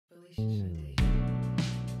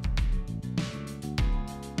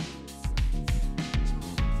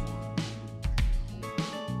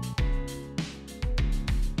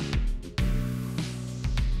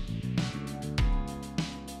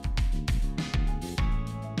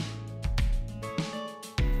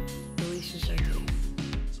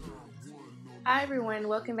Hi everyone,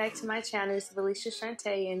 welcome back to my channel. It's Felicia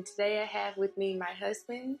Shante, and today I have with me my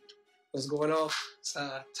husband. What's going on? It's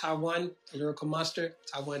Taiwan, Lyrical Monster,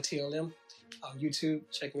 Taiwan TLM on YouTube.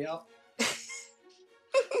 Check me out.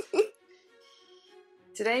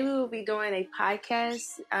 Today we will be doing a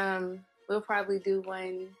podcast. We'll probably do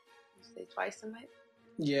one, twice a month?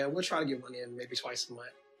 Yeah, we'll try to get one in maybe twice a month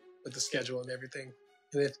with the schedule and everything.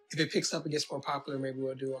 And if it picks up and gets more popular, maybe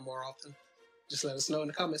we'll do one more often. Just let us know in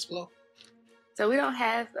the comments below. So we don't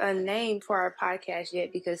have a name for our podcast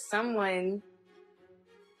yet because someone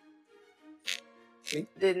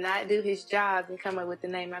did not do his job and come up with the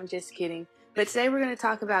name. I'm just kidding. But today we're going to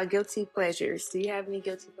talk about guilty pleasures. Do you have any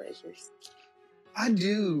guilty pleasures? I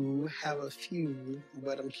do have a few,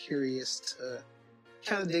 but I'm curious to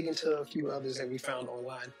kind of dig into a few others that we found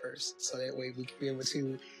online first. So that way we can be able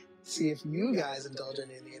to see if you guys indulge in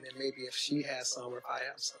any, and then maybe if she has some or if I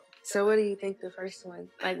have some. So what do you think the first one?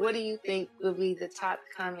 Like, what do you think will be the top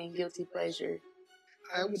common guilty pleasure?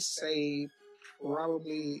 I would say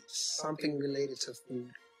probably something related to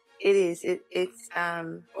food. It is. It's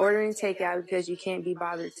ordering takeout because you can't be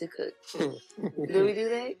bothered to cook. Do we do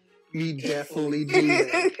that? We definitely do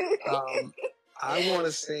that. I want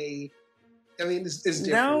to say, I mean, it's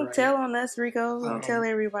different. Don't right? tell on us, Rico. Don't tell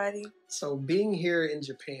everybody. So being here in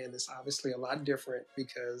Japan is obviously a lot different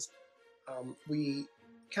because we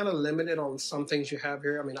kind of limited on some things you have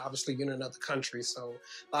here. I mean, obviously you're in another country, so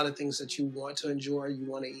a lot of things that you want to enjoy, you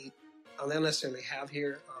want to eat, they don't necessarily have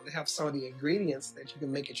here. They have some of the ingredients that you can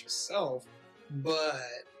make it yourself, but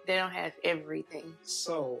they don't have everything.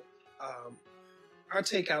 So our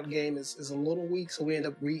takeout game is a little weak, so we end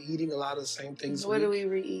up re-eating a lot of the same things. What do we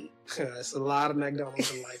re-eat? It's a lot of McDonald's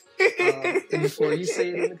in life. And before you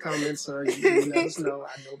say it in the comments or you let us know,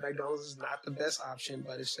 I know McDonald's is not the best option,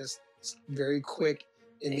 but it's very quick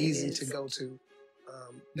and easy to go to.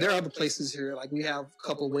 There are other places here, like we have a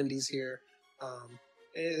couple of Wendy's here.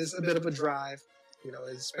 It's a bit of a drive, you know,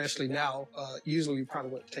 especially now. Usually you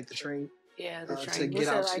probably wouldn't take the train. Yeah, the train. To get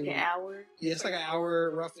out like an hour? Yeah, it's like an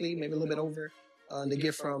hour roughly, maybe a little bit over, to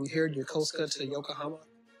get from here to Yokosuka to Yokohama.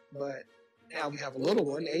 But now we have a little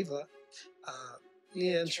one, Ava.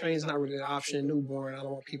 The train's not really an option. Newborn, I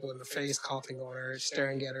don't want people in the face coughing on her,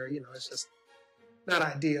 staring at her. You know, it's just not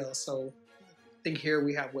ideal. So I think here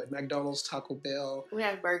we have McDonald's, Taco Bell. We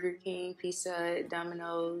have Burger King, Pizza Hut,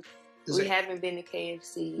 Domino's. We haven't been to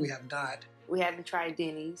KFC. We have not. We haven't tried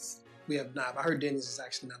Denny's. We have not. I heard Denny's is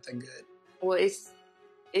actually not that good. Well,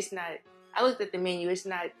 it's not. I looked at the menu. It's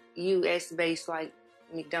not U.S. based like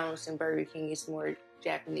McDonald's and Burger King. It's more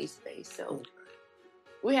Japanese based. So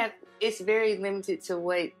it's very limited to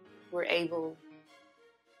what we're able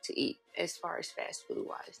to eat as far as fast food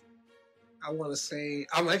wise. I want to say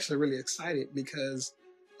I'm actually really excited because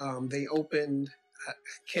they opened. I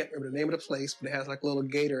can't remember the name of the place, but it has like a little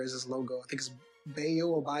gator as its logo. I think it's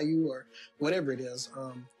Bayou or whatever it is.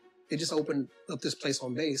 They just opened up this place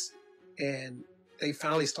on base, and they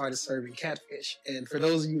finally started serving catfish. And for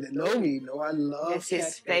those of you that know me, know I love it's catfish.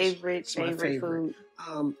 His favorite food.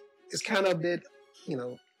 It's kind of a bit, you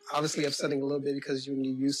know, obviously upsetting a little bit because you're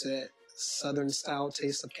used to that southern style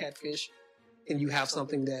taste of catfish, and you have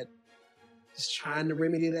something that is trying to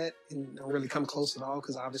remedy that and don't really come close at all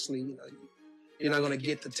because obviously, you know, you're not going to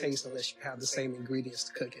get the taste unless you have the same ingredients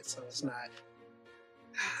to cook it. So it's not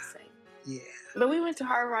the same. Yeah. But we went to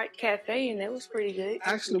Hard Rock Cafe and that was pretty good.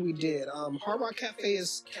 Actually, we did. Hard Rock Cafe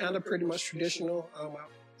is kind of pretty much traditional. I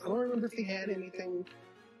don't remember if they had anything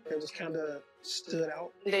that was kind of stood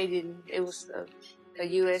out. They didn't. It was a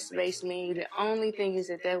U.S. based menu. The only thing is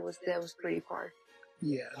that was pretty far.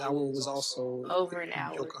 Yeah, that one was also over an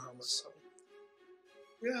hour. Yokohama. So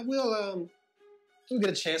yeah, we'll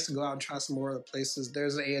get a chance to go out and try some more other places.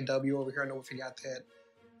 There's an A&W over here. I know we forgot that.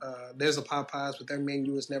 There's a Popeyes, but their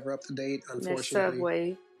menu is never up to date,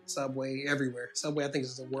 unfortunately. Subway, everywhere. Subway, I think,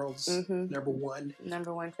 is the world's number one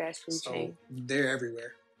fast food chain. They're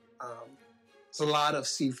everywhere. It's a lot of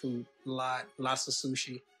seafood, lots of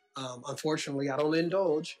sushi. Unfortunately, I don't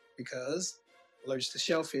indulge because I'm allergic to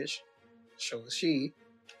shellfish. So is she.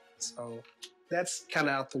 So that's kind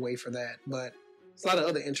of out the way for that. But there's a lot of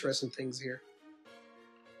other interesting things here.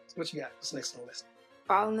 So what you got? What's next on the list?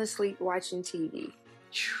 Falling asleep watching TV.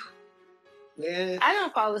 Man. I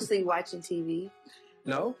don't fall asleep watching TV.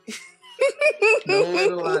 No? Don't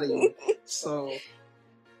let it lie to you. So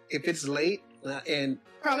if it's late, and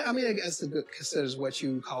probably, I mean, I guess it considers what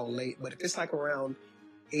you call late, but if it's like around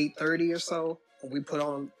 8:30 or so, and we put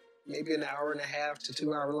on maybe an hour and a half to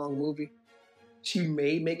 2 hour long movie, she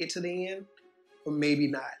may make it to the end, but maybe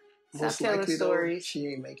not. Most likely, though, she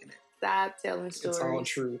ain't making it. Stop telling stories. It's all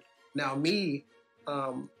true. Now, me,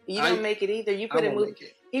 You don't make it either. You put I a won't movie. make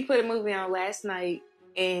it. He put a movie on last night,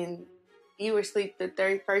 and you were asleep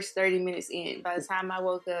the first 30 minutes in. By the time I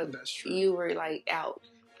woke up, you were like out.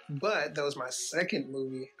 But that was my second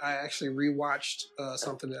movie. I actually rewatched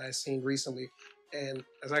something that I seen recently, and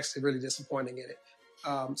I was actually really disappointing in it.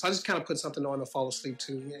 So I just kind of put something on to fall asleep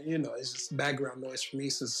to. You know, it's just background noise for me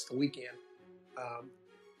since it's the weekend.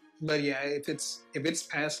 But yeah, if it's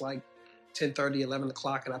past like 10:30, 11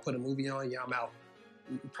 o'clock, and I put a movie on, yeah, I'm out.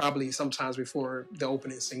 Probably sometimes before the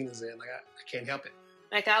opening scene is in. Like I can't help it.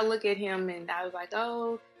 Like I'll look at him and I was like,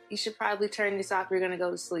 oh, you should probably turn this off. You're gonna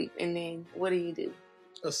go to sleep. And then what do?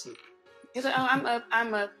 Asleep. He's like, oh,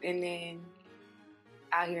 I'm up, and then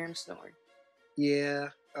I hear him snoring. Yeah,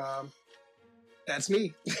 that's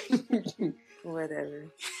me. Whatever.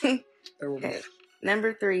 Okay.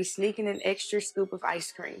 Number 3, sneaking an extra scoop of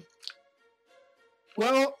ice cream.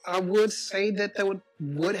 Well, I would say that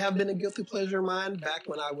would have been a guilty pleasure of mine back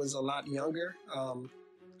when I was a lot younger.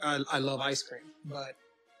 I love ice cream, but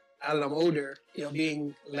as I'm older, you know,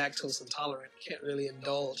 being lactose intolerant, can't really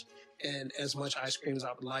indulge in as much ice cream as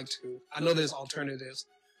I would like to. I know there's alternatives,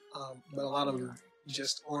 but a lot of them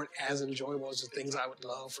just aren't as enjoyable as the things I would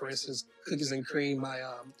love. For instance, cookies and cream. My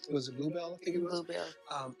was it Bluebell? I think it was.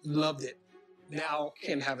 Bluebell. Loved it. Now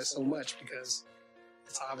can't have it so much because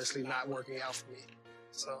it's obviously not working out for me.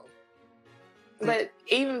 So. But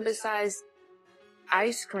even besides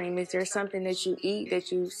ice cream, is there something that you eat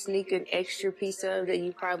that you sneak an extra piece of that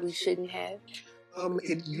you probably shouldn't have?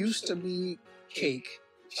 It used to be cake,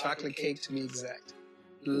 chocolate cake to be exact.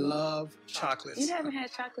 Love chocolates. You haven't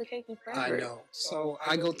had chocolate cake in forever. I know. So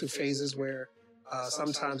I go through phases where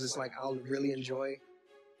sometimes it's like I'll really enjoy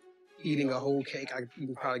eating a whole cake. You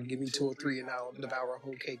can probably give me 2 or 3 and I'll devour a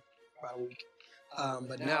whole cake by a week.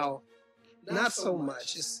 But now, not so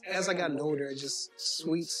much. It's, as I gotten older, it's just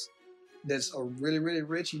sweets that's really, really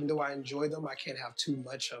rich. Even though I enjoy them, I can't have too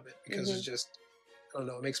much of it because it's just, I don't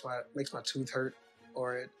know, it makes my tooth hurt,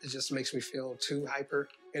 or it just makes me feel too hyper,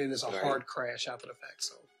 and it is a hard crash after the fact.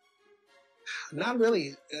 So, not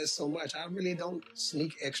really so much. I really don't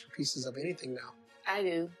sneak extra pieces of anything now. I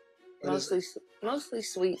do. Mostly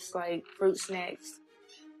sweets, like fruit snacks,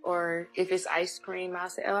 or if it's ice cream, I'll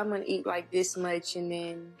say, oh, I'm going to eat like this much, and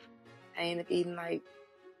then I end up eating like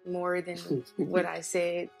more than what I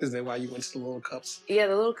said. Is that why you went to the little cups? Yeah,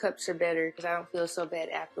 the little cups are better because I don't feel so bad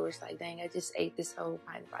afterwards. Like, dang, I just ate this whole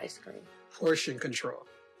pint of ice cream. Portion control.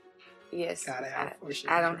 Yes. Gotta have portion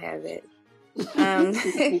I don't have that.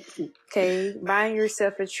 Okay, buying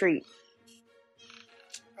yourself a treat.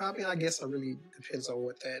 I mean, I guess it really depends on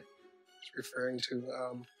what that is referring to.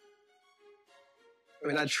 I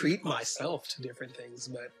mean, I treat myself to different things,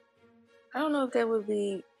 but I don't know if that would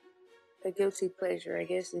be a guilty pleasure. I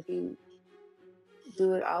guess if you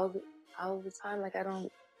do it all the time, like I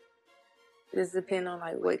don't. Does it depend on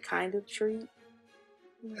like what kind of treat?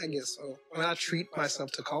 I guess so. When I treat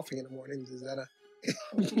myself to coffee in the morning, is that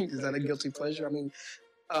a guilty pleasure? I mean,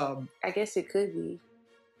 I guess it could be.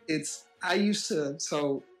 I used to,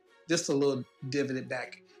 so just a little divot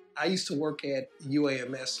back. I used to work at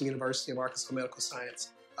UAMS, University of Arkansas Medical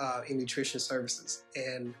Science, in nutrition services,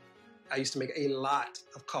 and I used to make a lot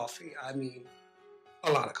of coffee. I mean,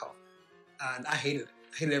 a lot of coffee. And I hated it.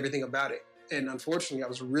 I hated everything about it. And unfortunately, I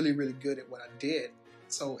was really, really good at what I did.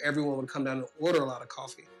 So everyone would come down and order a lot of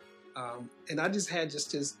coffee. And I just had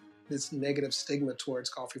this negative stigma towards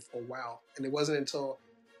coffee for a while. And it wasn't until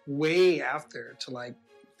way after to like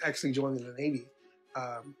actually joining the Navy,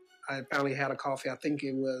 I finally had a coffee. I think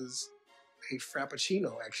it was a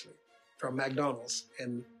Frappuccino actually from McDonald's.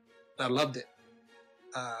 And I loved it.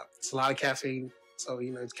 It's a lot of caffeine, so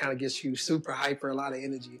you know it kind of gets you super hyper, a lot of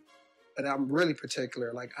energy. But I'm really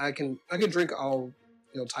particular. Like I can drink all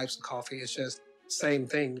types of coffee. It's just same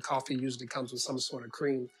thing. Coffee usually comes with some sort of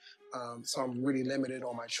cream, so I'm really limited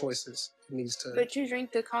on my choices. It needs to. But you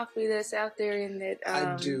drink the coffee that's out there in that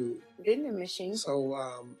I do vending machine.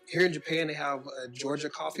 So here in Japan they have a Georgia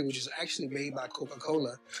coffee, which is actually made by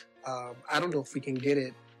Coca-Cola. I don't know if we can get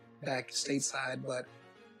it back stateside, but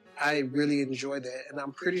I really enjoy that, and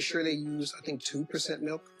I'm pretty sure they use, I think, 2%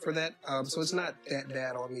 milk for that. So it's not that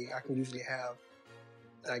bad on me. I can usually have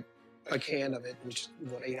like a can of it, which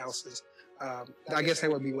is 8 ounces. I guess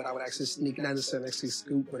that would be what I would actually sneak, not necessarily actually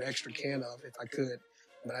scoop an extra can of if I could,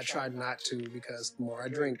 but I tried not to because the more I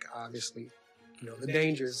drink, obviously, the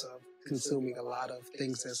dangers of consuming a lot of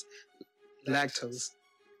things that's lactose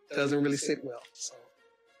doesn't really sit well. So,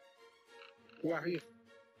 who are you?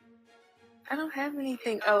 I don't have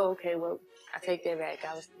anything. Oh, okay. Well, I take that back.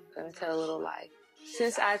 I was going to tell a little lie.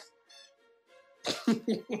 Since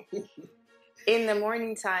in the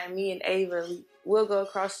morning time, me and Ava, we'll go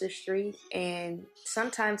across the street, and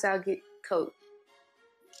sometimes I'll get Coke.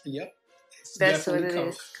 Yep. That's what it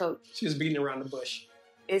is, Coke. She was beating around the bush.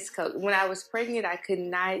 It's Coke. When I was pregnant, I could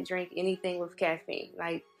not drink anything with caffeine.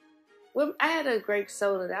 Like, well, I had a grape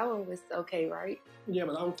soda. That one was okay, right? Yeah,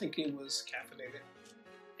 but I don't think it was caffeinated.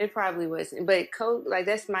 It probably wasn't. But Coke, like,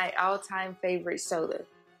 that's my all-time favorite soda.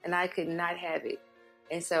 And I could not have it.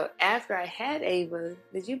 And so after I had Ava,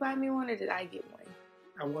 did you buy me one or did I get one?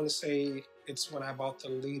 I want to say it's when I bought the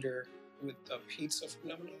liter with the pizza from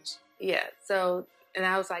Domino's. Yeah. So, and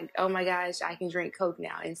I was like, oh my gosh, I can drink Coke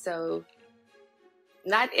now. And so,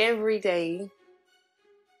 not every day.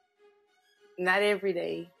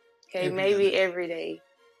 Okay, maybe every day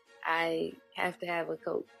I have to have a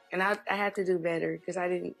Coke. And I have to do better because I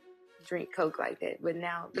didn't drink Coke like that. But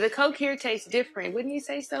now, the Coke here tastes different. Wouldn't you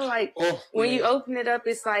say so? Like, when you open it up,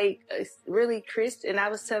 it's like, it's really crisp. And I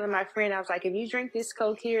was telling my friend, I was like, if you drink this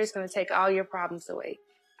Coke here, it's going to take all your problems away.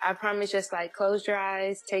 I promise, just like close your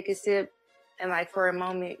eyes, take a sip, and like for a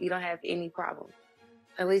moment, you don't have any problem.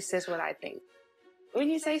 At least that's what I think.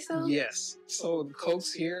 Wouldn't you say so? Yes. So the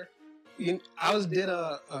Cokes here, I did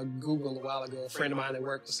a Google a while ago. A friend of mine at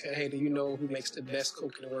work said, hey, do you know who makes the best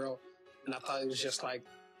Coke in the world? And I thought it was just like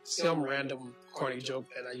some random corny joke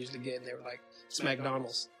that I usually get. And they were like, it's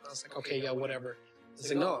McDonald's. I was like, okay, yeah, whatever. I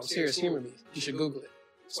said, no, I'm serious. Humor me. You should Google it.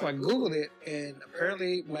 So I Googled it, and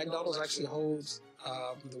apparently McDonald's actually holds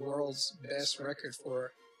the world's best record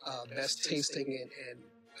for best tasting and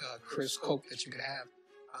crisp Coke that you could have.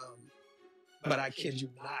 But I kid you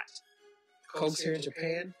not. Cokes here in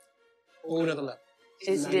Japan, whole another level.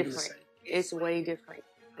 It's different. It's way different.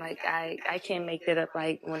 Like, I can't make that up.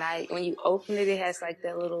 Like, when you open it, it has like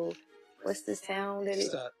that little, what's the sound that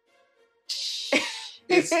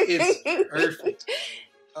it's perfect.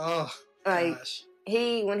 Oh, like, gosh.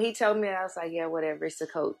 When he told me that, I was like, yeah, whatever, it's a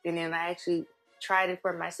Coke. And then I actually tried it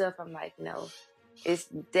for myself. I'm like, no, it's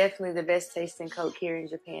definitely the best tasting Coke here in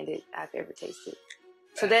Japan that I've ever tasted.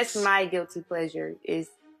 So that's my guilty pleasure, is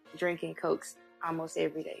drinking Cokes almost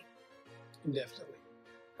every day. Definitely.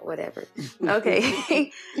 Whatever.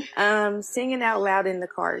 Okay. Singing out loud in the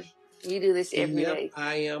car. You do this every day.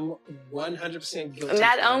 I am 100% guilty.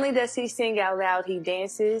 Not only does he sing out loud, he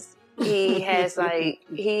dances. He has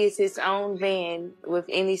he is his own band with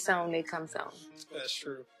any song that comes on. That's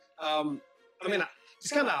true. I mean,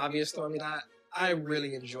 it's kind of obvious though. I mean, I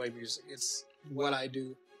really enjoy music. It's what I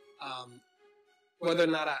do. Whether or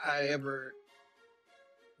not I ever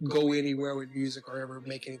go anywhere with music or ever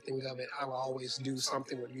make anything of it, I will always do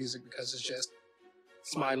something with music because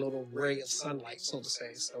it's my little ray of sunlight, so to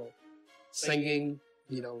say. So singing,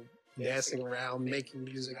 dancing around, making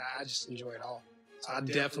music, I just enjoy it all. So I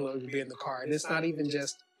definitely would be in the car. And it's not even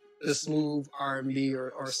just the smooth R&B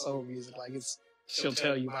or soul music. Like, she'll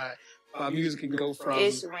tell you my music can go from...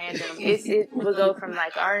 It's random. It will go from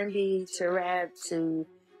like R&B to rap to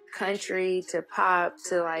country to pop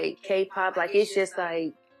to like K-pop. Like, it's just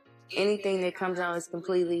like anything that comes on is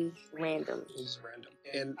completely random. It's random.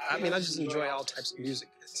 And I mean, I just enjoy all types of music.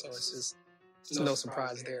 So it's no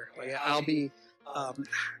surprise there. Like, I'll be, I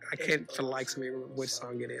can't for the likes of me which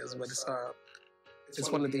song it is, but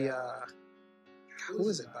it's one of the, who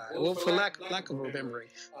is it by? Well, for lack of remembering,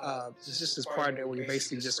 it's just this part there where you're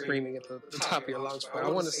basically just screaming at the top of your lungs. But I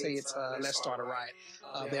want to say it's Let's Start a Riot.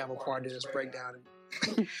 They have a part that just break down.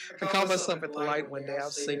 I caught myself at the light one day. I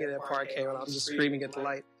was singing that part came and I'm just screaming at the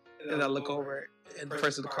light. And I look over and the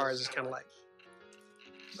person in the car is just kind of like,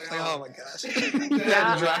 oh my gosh.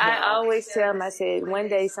 I always tell him, I said, one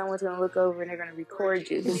day someone's going to look over and they're going to record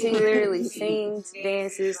you. Because he literally sings,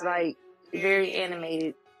 dances, like, very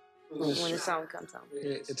animated when the song comes on.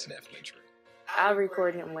 It's definitely true. I'll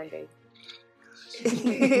record him one day.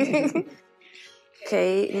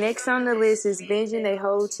 Okay, next on the list is binging a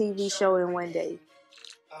whole TV show in one day.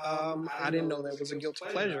 I didn't know that was a guilty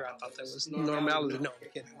pleasure. I thought that was normality. No, I'm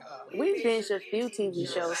kidding. We binged a few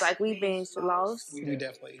TV shows. Like, we binged Lost. We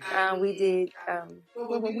definitely did. We did...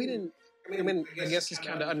 well, we didn't... I mean, I guess it's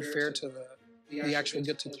kind of unfair to the actual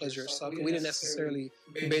guilty pleasure stuff. We didn't necessarily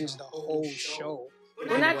binge the whole show.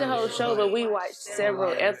 Well, not the whole show, but we watched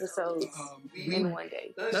several episodes in one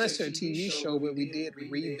day. Not necessarily a TV show, but we did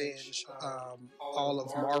re-binge all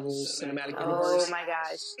of Marvel's cinematic universe. Oh my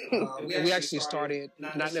gosh. And we actually started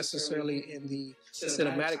not necessarily in the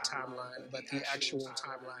cinematic timeline, but the actual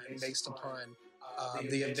timeline based upon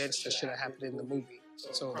the events that should have happened in the movie.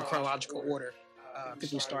 So the chronological order. I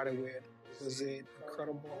think we started with, was it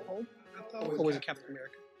Incredible Hulk, I thought? Or was it Captain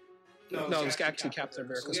America? No, it was actually Captain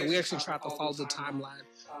America. So we actually tried to follow the timeline.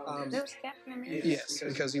 That was Captain America? Yes,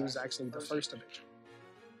 because he was actually the first Avenger.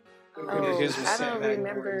 Oh, His was I set don't back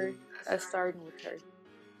remember us starting with her.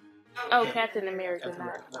 Oh, Captain America, Captain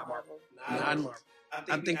America, not Marvel. Not Marvel.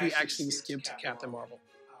 I think we actually skipped to Captain Marvel.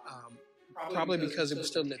 Probably because it was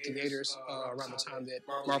still in the theaters around the time that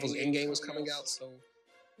Marvel's Endgame was coming out. So,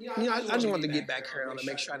 I just wanted to get back here on and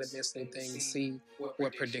make sure I didn't miss anything and see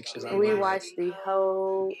what predictions I We made. watched the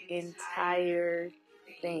whole entire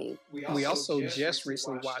thing. We also just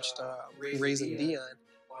recently watched Raising Dion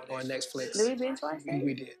on Netflix. Did we binge watch that?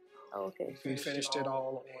 We did. Oh, okay. We finished it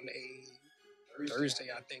all on a Thursday,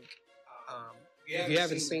 I think. If you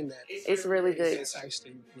haven't seen that, It's really good. it's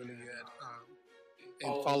actually really good.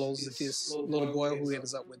 It follows this little boy who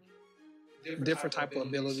ends up with different type of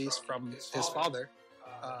abilities from his father.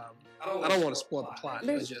 I don't want to spoil the plot,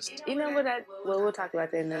 but just you know what? We'll talk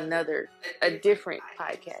about that in a different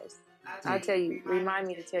podcast. I'll tell you. Remind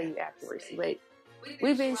me to tell you afterwards. But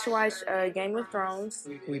we binge watched Game of Thrones.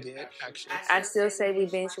 we did actually. I still say we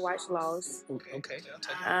binge watched Lost. Okay, I'll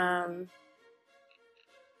take it.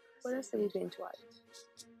 What else did we binge watch?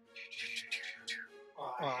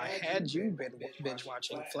 I had you binge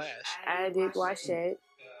watching Flash. I did watch that.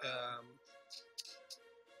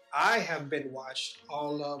 I have been watched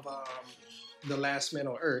all of The Last Man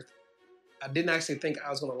on Earth. I didn't actually think I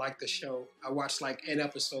was going to like the show. I watched like an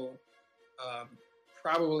episode,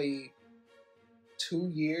 probably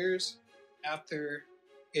 2 years after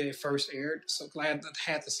it first aired. So I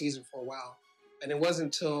had the season for a while. And it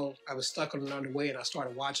wasn't until I was stuck on another way and I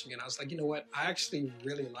started watching it. I was like, you know what? I actually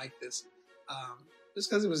really like this. Just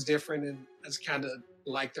because it was different and I just kind of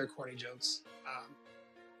like their corny jokes.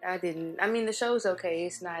 I didn't. I mean, the show's okay.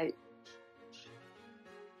 It's not.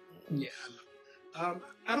 Yeah.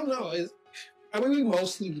 I don't know. We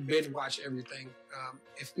mostly binge watch everything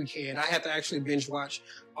if we can. I had to actually binge watch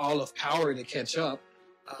all of Power to catch up.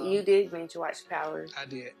 You did binge watch Power. I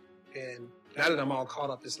did. And now that I'm all caught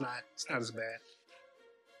up, it's not as bad.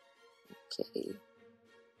 Okay.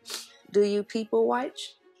 Do you people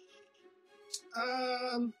watch?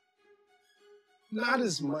 Not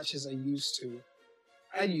as much as I used to.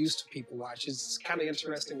 I used to people watch. It's kind of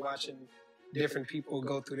interesting watching different people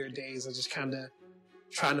go through their days and just kind of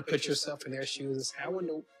trying to put yourself in their shoes and say, I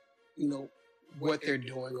wonder, what they're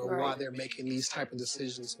doing or why they're making these type of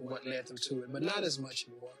decisions and what led them to it. But not as much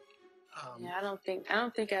anymore. Yeah, I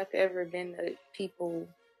don't think I've ever been a people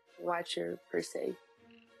watcher per se.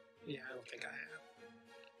 Yeah, I don't think I have.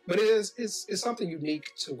 But it's something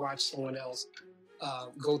unique to watch someone else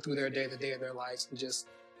go through their day-to-day of their lives and just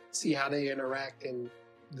see how they interact and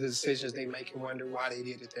the decisions they make and wonder why they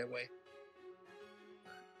did it that way.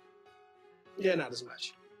 Yeah, not as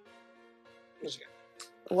much. What you got?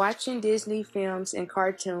 Watching Disney films and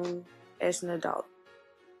cartoons as an adult.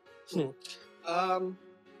 Not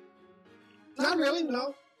really,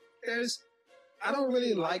 no. I don't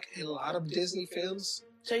really like a lot of Disney films.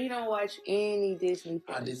 So you don't watch any Disney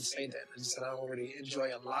films? I didn't say that. I just said I don't really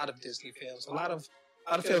enjoy a lot of Disney films. A lot of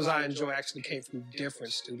films I enjoy actually came from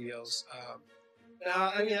different studios.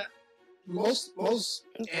 Now, I mean, most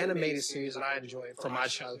animated series that I enjoy from my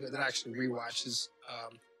childhood that I actually rewatch is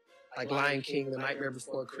like Lion King, The Nightmare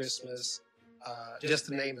Before Christmas, just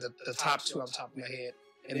to name the top two off the top of my head,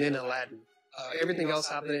 and then Aladdin. Everything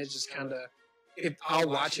else out there is just kind of, I'll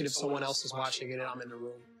watch it if someone else is watching it and I'm in the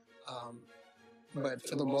room. But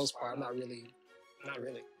for the most part, not really.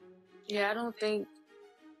 Yeah, I don't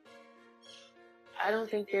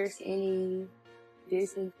think there's any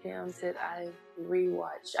Disney films that I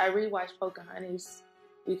rewatch. I rewatched Pocahontas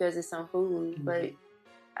because it's on Hulu, but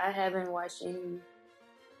I haven't watched any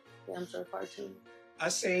films or cartoons. I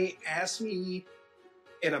say ask me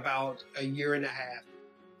in about a year and a half.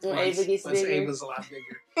 When Ava gets once bigger? Ava's a lot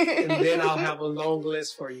bigger. And then I'll have a long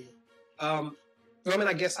list for you. I mean,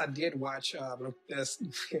 I guess I did watch, that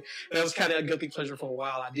was kind of a guilty pleasure for a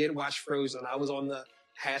while. I did watch Frozen. I was on the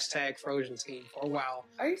hashtag Frozen team for a while.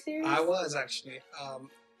 Are you serious? I was actually.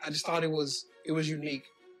 I just thought it was unique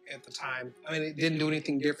at the time. I mean, it didn't do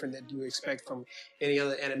anything different that you expect from any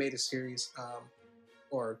other animated series,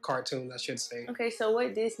 or cartoon, I should say. Okay, so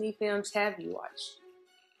what Disney films have you watched?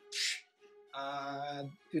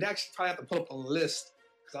 You'd actually probably have to put up a list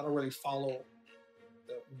because I don't really follow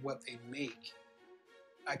what they make.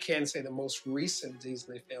 I can say the most recent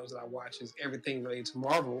Disney films that I watch is everything related to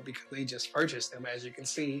Marvel because they just purchased them, as you can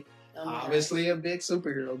see. Obviously a big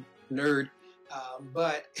superhero nerd,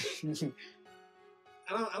 but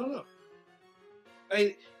I don't know. I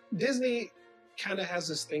mean, Disney kind of has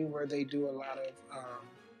this thing where they do a lot of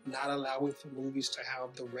not allowing for movies to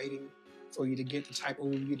have the rating for you to get the type of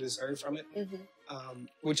movie you deserve from it,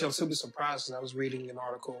 which I'm super surprised because I was reading an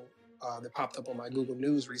article that popped up on my Google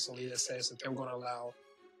News recently that says that they're going to allow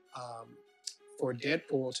for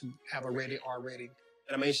Deadpool to have a rated R rating.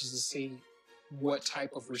 And I'm anxious to see what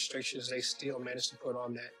type of restrictions they still manage to put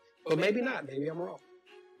on that. But maybe not. Maybe I'm wrong.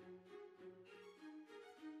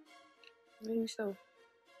 Maybe so.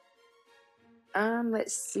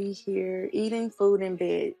 Let's see here. Eating food in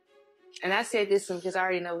bed. And I said this one because I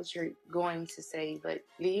already know what you're going to say, but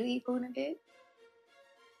do you eat food in bed?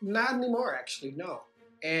 Not anymore, actually, no.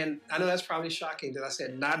 And I know that's probably shocking that I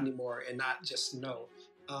said not anymore and not just no.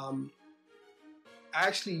 I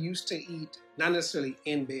actually used to eat, not necessarily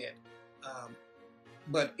in bed,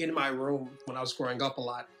 but in my room when I was growing up a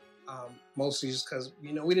lot, mostly just because,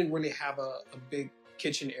 we didn't really have a big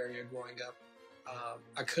kitchen area growing up.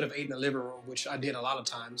 I could have ate in the living room, which I did a lot of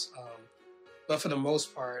times. But for the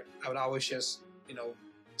most part, I would always just,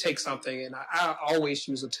 take something, and I always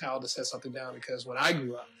use a towel to set something down, because when I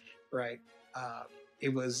grew up, right,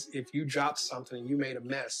 it was, if you dropped something and you made a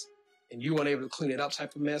mess and you weren't able to clean it up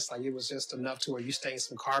type of mess, like it was just enough to where you stained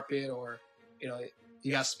some carpet, or,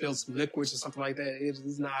 you got spilled some liquids or something like that. It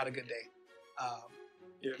is not a good day.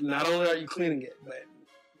 Not only are you cleaning it, but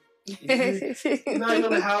you're not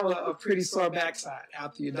going to have a pretty sore backside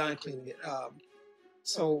after you're done cleaning it.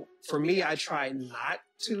 So for me, I try not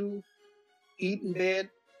to eat in bed.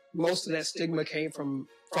 Most of that stigma came from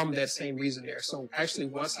that same reason there. So actually,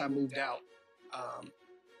 once I moved out,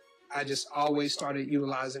 I just always started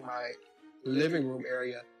utilizing my living room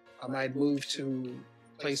area. I moved to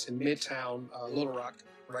a place in Midtown, Little Rock,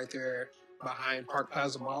 right there behind Park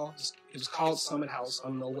Plaza Mall. It was called Summit House. I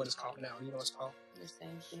don't know what it's called now. You know what it's called? The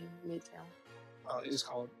same thing, Midtown. It's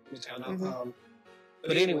called Midtown now. Mm-hmm.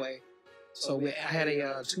 But anyway, so I had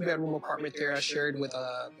a 2-bedroom apartment there. I shared with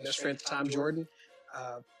a best friend at the time, Jordan.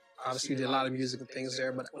 Obviously, did a lot of music and things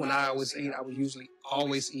there. But when I always ate, I would usually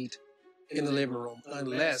always eat in the living room,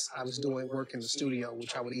 unless I was doing work in the studio,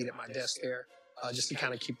 which I would eat at my desk there, just to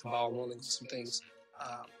kind of keep the ball rolling with some things.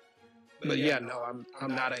 But yeah, no,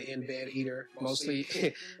 I'm not an in-bed eater. Mostly,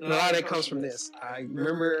 a lot of that comes from this. I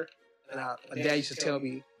remember my dad used to tell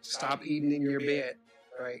me, stop eating in your bed,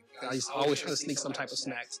 right? I used to always try to sneak some type of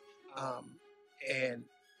snacks. And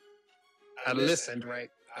I listened,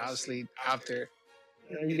 right? Obviously, after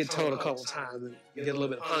you get told a couple times, and you get a little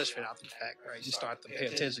bit of punishment after the fact, right? You start to pay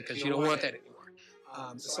attention because you don't want that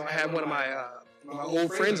anymore. So I had one of my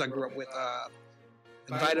old friends I grew up with,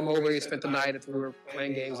 invited him over. He spent the night after we were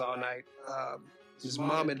playing games all night. His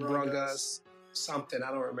mom had brung us something,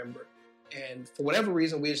 I don't remember. And for whatever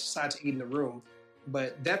reason, we decided to eat in the room.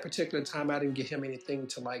 But that particular time, I didn't get him anything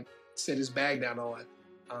to like sit his bag down on.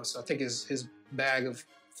 So I think his bag of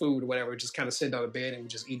food or whatever just kind of sitting on the bed and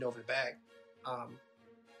just eating over the bag.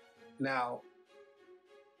 Now,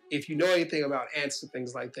 if you know anything about ants and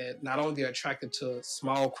things like that, not only are they attracted to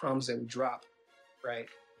small crumbs that we drop, right?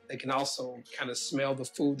 They can also kind of smell the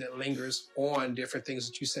food that lingers on different things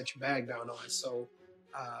that you set your bag down on. So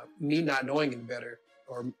me not knowing any better,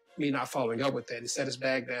 or me not following up with that, he set his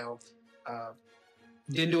bag down,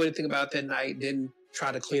 didn't do anything about that night, didn't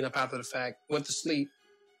try to clean up after the fact, went to sleep,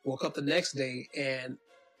 woke up the next day and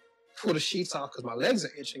pulled the sheets off because my legs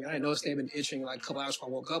are itching. I didn't notice they'd been itching like a couple hours before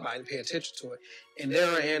I woke up. I didn't pay attention to it. And there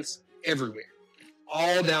are ants everywhere,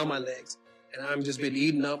 all down my legs. And I've just been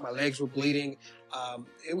eating up. My legs were bleeding.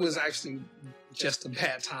 It was actually just a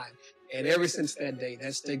bad time. And ever since that day,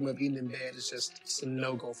 that stigma of eating in bed is it's a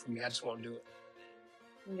no-go for me. I just won't do it.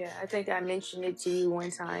 Yeah, I think I mentioned it to you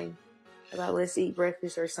one time about let's eat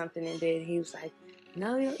breakfast or something in bed. He was like,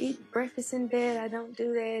 no, you don't eat breakfast in bed. I don't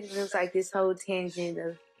do that. And it was like this whole tangent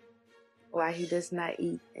of why he does not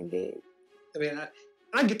eat in bed. I mean,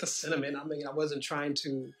 I get the sentiment. I mean, I wasn't trying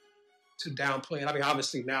to downplay it. I mean,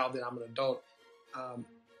 obviously now that I'm an adult,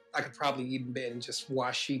 I could probably eat in bed and just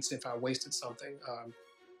wash sheets if I wasted something.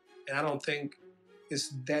 And I don't think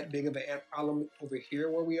it's that big of an ant problem over here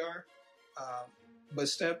where we are. But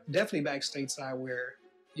definitely back stateside where,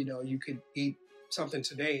 you could eat something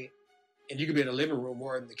today and you could be in the living room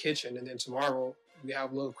or in the kitchen, and then tomorrow you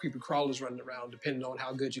have little creepy crawlers running around depending on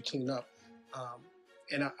how good you clean up.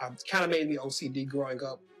 And I've kind of made me OCD growing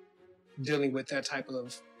up dealing with that type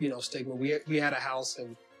of, stigma. We had a house,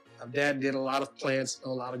 and my dad did a lot of plants, a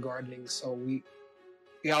lot of gardening. So we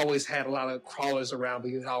always had a lot of crawlers around,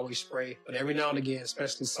 but we would always spray. But every now and again,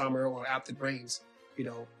 especially summer or after it rains,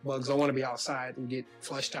 bugs don't want to be outside and get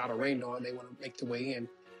flushed out or rained on. They want to make their way in.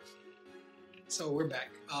 So we're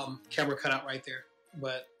back. Camera cut out right there.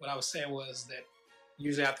 But what I was saying was that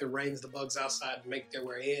usually after it rains, the bugs outside make their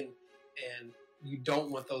way in, and you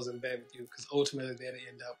don't want those in bed with you because ultimately they'll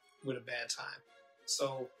end up with a bad time.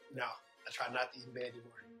 So no, I try not to eat in bed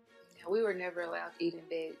anymore. Yeah, we were never allowed to eat in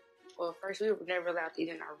bed. Well, first we were never allowed to eat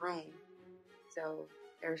in our room. So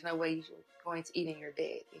there's no way you're going to eat in your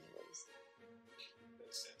bed anyways.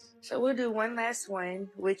 So we'll do one last one,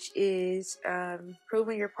 which is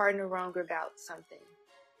proving your partner wrong about something.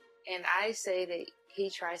 And I say that he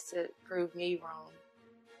tries to prove me wrong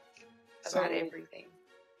about everything.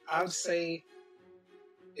 I would say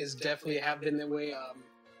it's definitely have been that way.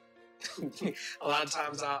 A lot of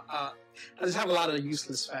times I just have a lot of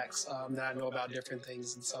useless facts that I know about different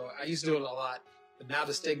things. And so I used to do it a lot. But now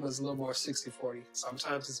the stigma is a little more 60-40.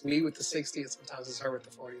 Sometimes it's me with the 60 and sometimes it's her with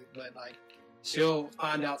the 40. But like, she'll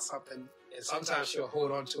find out something and sometimes she'll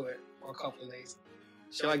hold on to it for a couple of days.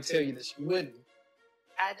 She'll like tell you that she wouldn't.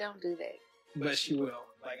 I don't do that. But she will.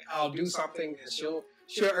 Like, I'll do something and she'll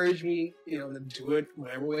urge me, to do it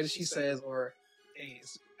whatever way that she says, or, hey,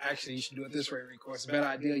 actually, you should do it this way, Rico. It's a better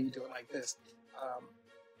idea you do it like this.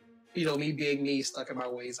 Me being me, stuck in my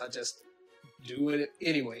ways, I just do it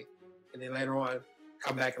anyway. And then later on,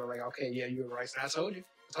 come back and I'm like, okay, yeah, you were right. So I told you.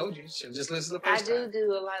 You should just listen the first time. I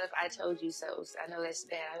do a lot of I told you so's. I know that's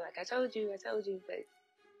bad. I'm like, I told you, but...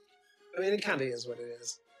 I mean, it kind of is what it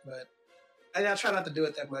is. But I try not to do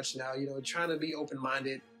it that much now, trying to be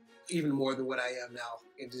open-minded even more than what I am now.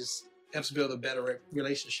 It just helps build a better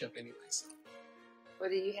relationship anyway, so. Well,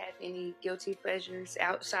 do you have any guilty pleasures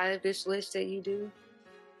outside of this list that you do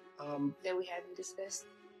that we haven't discussed?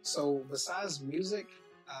 So besides music,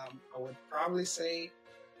 I would probably say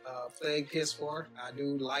playing PS4. I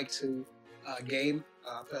do like to game,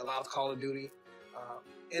 play a lot of Call of Duty.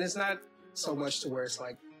 And it's not so much to where it's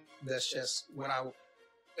like, that's just what I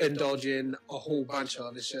indulge in a whole bunch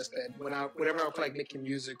of. It's just that whenever I feel like making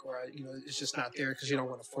music, or it's just not there because you don't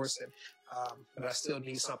want to force it. But I still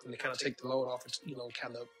need something to kind of take the load off and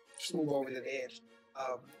kind of smooth over to the edge.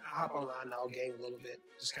 I hop online and I'll game a little bit.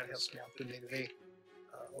 Just kind of helps me out through the day to day.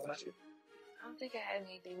 What about you? I don't think I have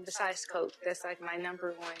anything besides Coke. That's like my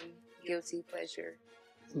number one guilty pleasure.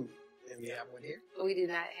 And we have one here? We do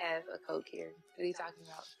not have a Coke here. What are you talking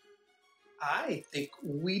about? I think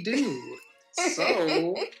we do.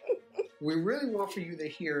 So, we really want for you to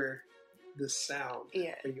hear the sound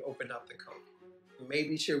when you open up the Coke.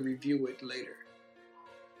 Maybe she'll review it later.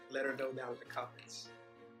 Let her know down in the comments.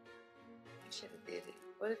 I should have did it.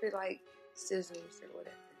 What if it like sizzles or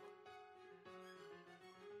whatever?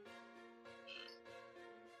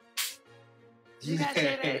 You guys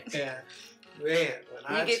hear that? Yeah. Man,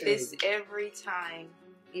 you get this every time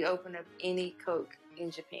you open up any Coke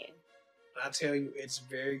in Japan. I tell you, it's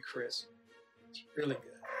very crisp. It's really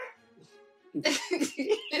good.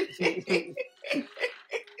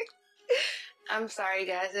 I'm sorry,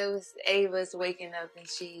 guys. It was Ava's waking up and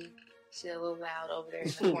she's a little loud over there in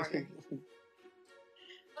the corner.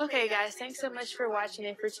 Okay, guys. Thanks so much for watching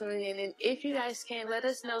and for tuning in. And if you guys can, let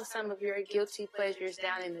us know some of your guilty pleasures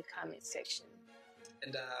down in the comment section.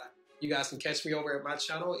 And you guys can catch me over at my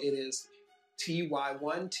channel. It is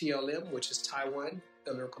TY1TLM, which is Taiwan,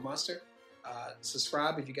 the Lyrical Monster.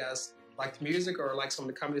 Subscribe if you guys like the music or like some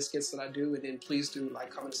of the comedy skits that I do. And then please do like,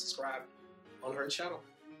 comment, and subscribe on her channel.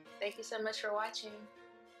 Thank you so much for watching.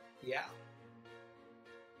 Yeah.